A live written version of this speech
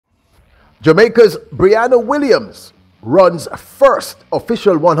Jamaica's Briana Williams runs first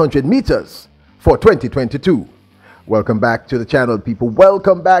official 100 meters for 2022. Welcome back to the channel, people.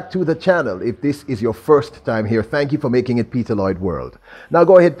 Welcome back to the channel. If this is your first time here, thank you for making it Peter Lloyd World. Now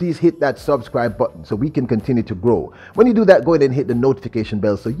go ahead, please hit that subscribe button so we can continue to grow. When you do that, go ahead and hit the notification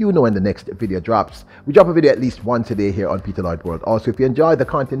bell so you know when the next video drops. We drop a video at least once a day here on Peter Lloyd World. Also, if you enjoy the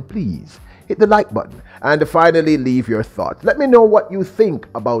content, please hit the like button and finally leave your thoughts. Let me know what you think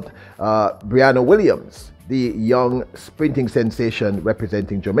about Briana Williams, the young sprinting sensation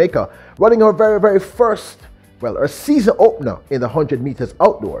representing Jamaica, running her very first, well, her season opener in the 100 meters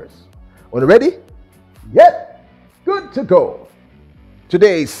outdoors. Are you ready? Yep, good to go.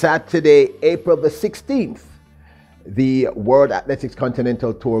 Today, Saturday, April the 16th, the World Athletics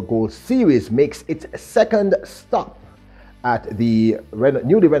Continental Tour Gold Series makes its second stop at the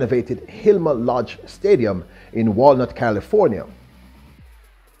newly renovated Hilma Lodge Stadium in Walnut, California.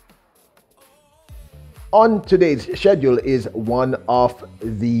 On today's schedule is one of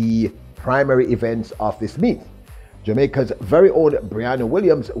the primary events of this meet. Jamaica's very own Briana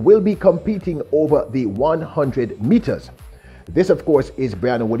Williams will be competing over the 100 meters. This, of course, is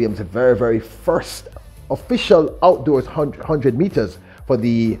Briana Williams' very first official outdoors 100 meters for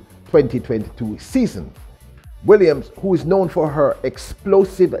the 2022 season. Williams, who is known for her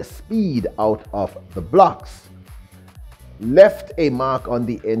explosive speed out of the blocks, left a mark on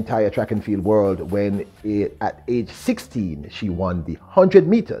the entire track and field world when at age 16 she won the 100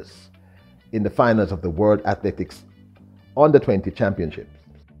 meters in the finals of the World Athletics Under 20 Championships.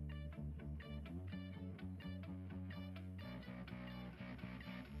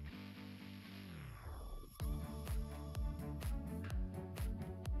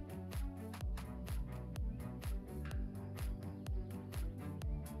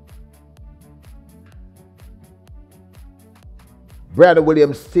 Briana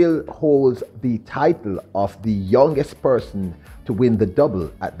Williams still holds the title of the youngest person to win the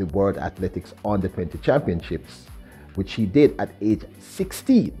double at the World Athletics Under 20 Championships, which she did at age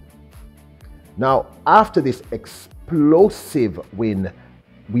 16. Now, after this explosive win,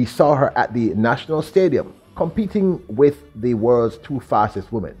 we saw her at the National Stadium competing with the world's two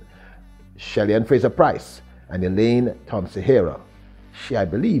fastest women, Shelly-Ann Fraser-Pryce and Elaine Thompson-Herah. She, I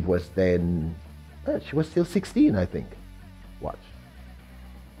believe, was then, she was still 16, I think. Watch.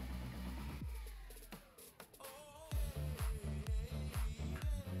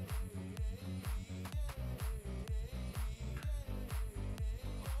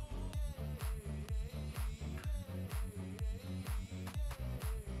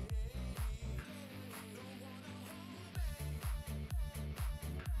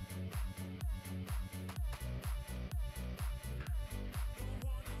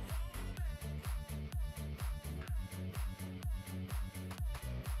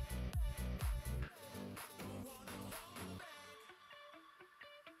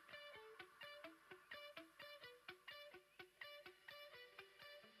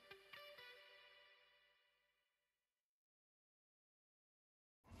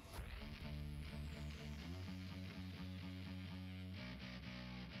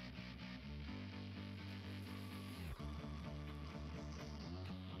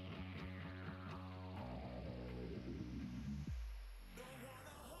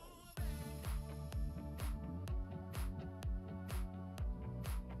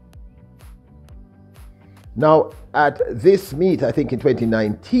 Now, at this meet, I think in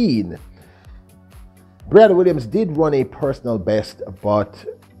 2019, Briana Williams did run a personal best, but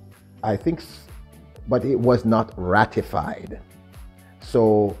it was not ratified.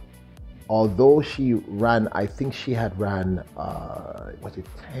 So, although she ran, I think she had ran, was it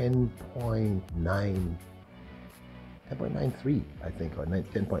 10.93, I think, or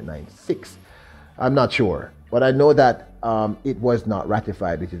 10.96. I'm not sure, but I know that it was not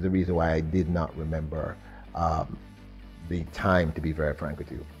ratified, which is the reason why I did not remember the time, to be very frank with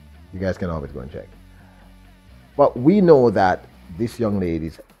you. You guys can always go and check. But we know that this young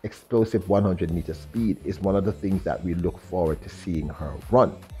lady's explosive 100-meter speed is one of the things that we look forward to seeing her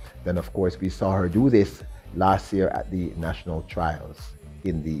run. Then, of course, we saw her do this last year at the national trials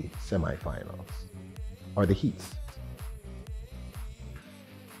in the semifinals, or the heats.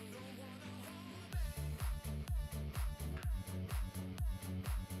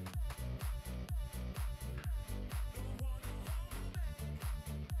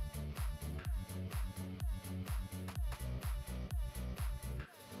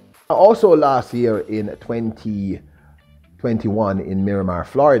 Also last year in 2021 in Miramar,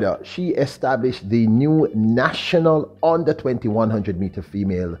 Florida, she established the new national under 100 meter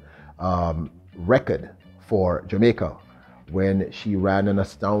female record for Jamaica when she ran an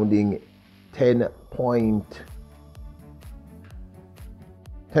astounding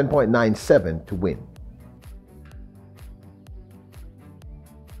 10.97 to win.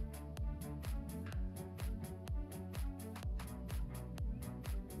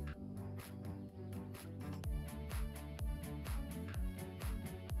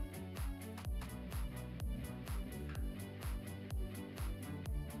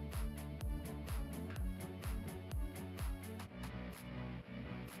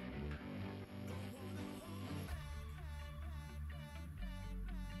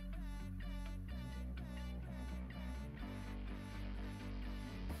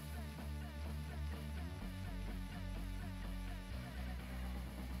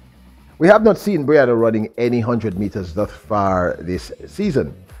 We have not seen Briana running any 100 meters thus far this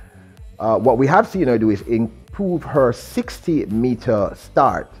season. What we have seen her do is improve her 60-meter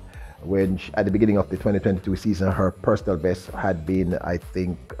start. When at the beginning of the 2022 season, her personal best had been, I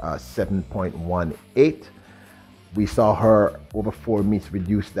think, 7.18. We saw her over 4 meets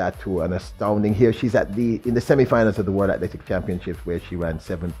reduce that to an astounding. Here she's in the semifinals of the World Athletic Championships, where she ran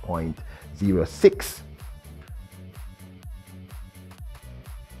 7.06.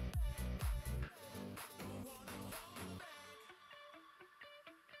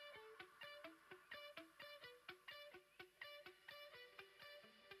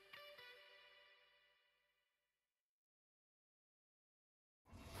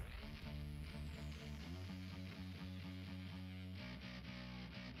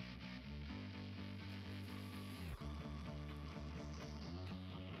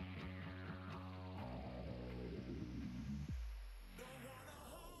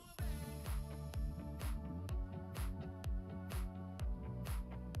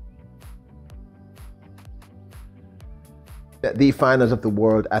 The finals of the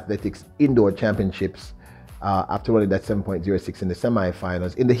World Athletics Indoor Championships, after running that 7.06 in the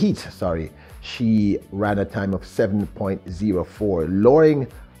semifinals, in the heat, sorry, she ran a time of 7.04, lowering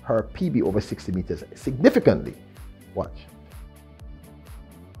her PB over 60 meters significantly. Watch.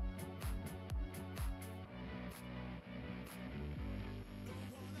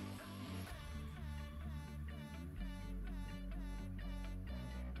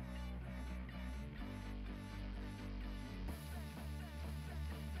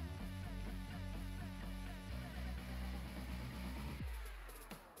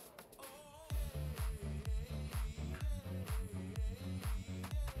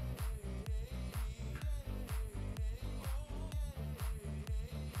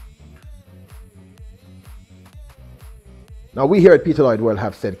 Now, we here at Peter Lloyd World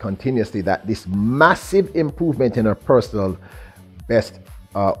have said continuously that this massive improvement in her personal best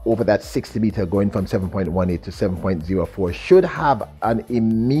over that 60 meter, going from 7.18 to 7.04, should have an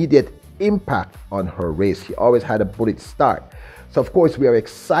immediate impact on her race. She always had a bullet start. So, of course, we are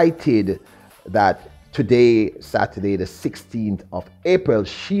excited that today, Saturday, the 16th of April,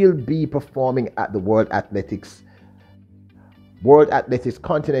 she'll be performing at the World Athletics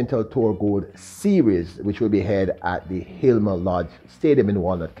Continental Tour Gold Series, which will be held at the Hilmer Lodge Stadium in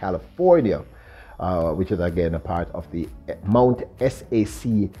Walnut, California, which is again a part of the Mount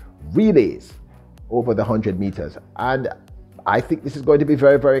SAC relays over the 100 meters. And I think this is going to be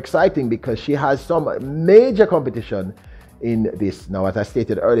very, very exciting because she has some major competition in this. Now, as I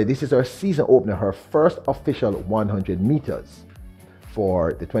stated earlier, this is her season opener, her first official 100 meters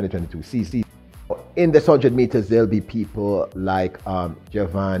for the 2022 season. In this 100 meters, there'll be people like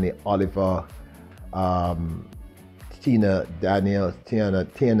Giovanni Oliver, Tina Daniels,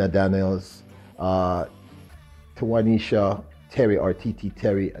 Tawanisha Terry, or TT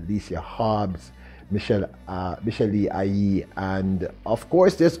Terry, Alicia Hobbs, Michelle Lee Ayi, and of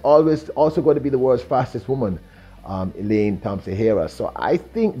course, there's always also going to be the world's fastest woman, Elaine Thompson-Hera. So I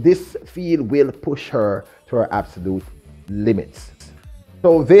think this field will push her to her absolute limits.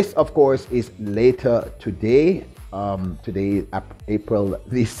 So this, of course, is later today. Today, April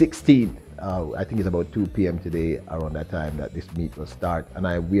the 16th. I think it's about 2 p.m. today, around that time that this meet will start.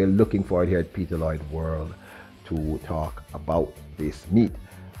 And we are looking forward here at Peter Lloyd World to talk about this meet.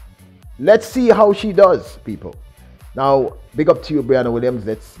 Let's see how she does, people. Now, big up to you, Briana Williams.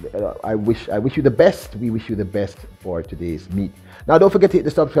 I wish you the best. We wish you the best for today's meet. Now, don't forget to hit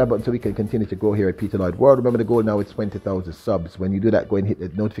the subscribe button so we can continue to grow here at Peter Lloyd World. Remember, the goal now is 20,000 subs. When you do that, go and hit the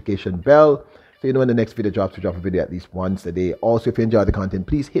notification bell so you know when the next video drops. We drop a video at least once a day. Also, if you enjoy the content,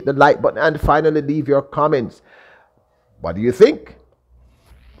 please hit the like button and finally leave your comments. What do you think?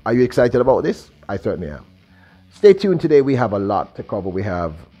 Are you excited about this? I certainly am. Stay tuned today. We have a lot to cover. We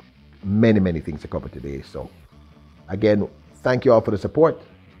have many, many things to cover today. So, again, thank you all for the support.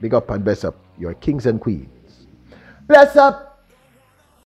 Big up and bless up your kings and queens. Bless up.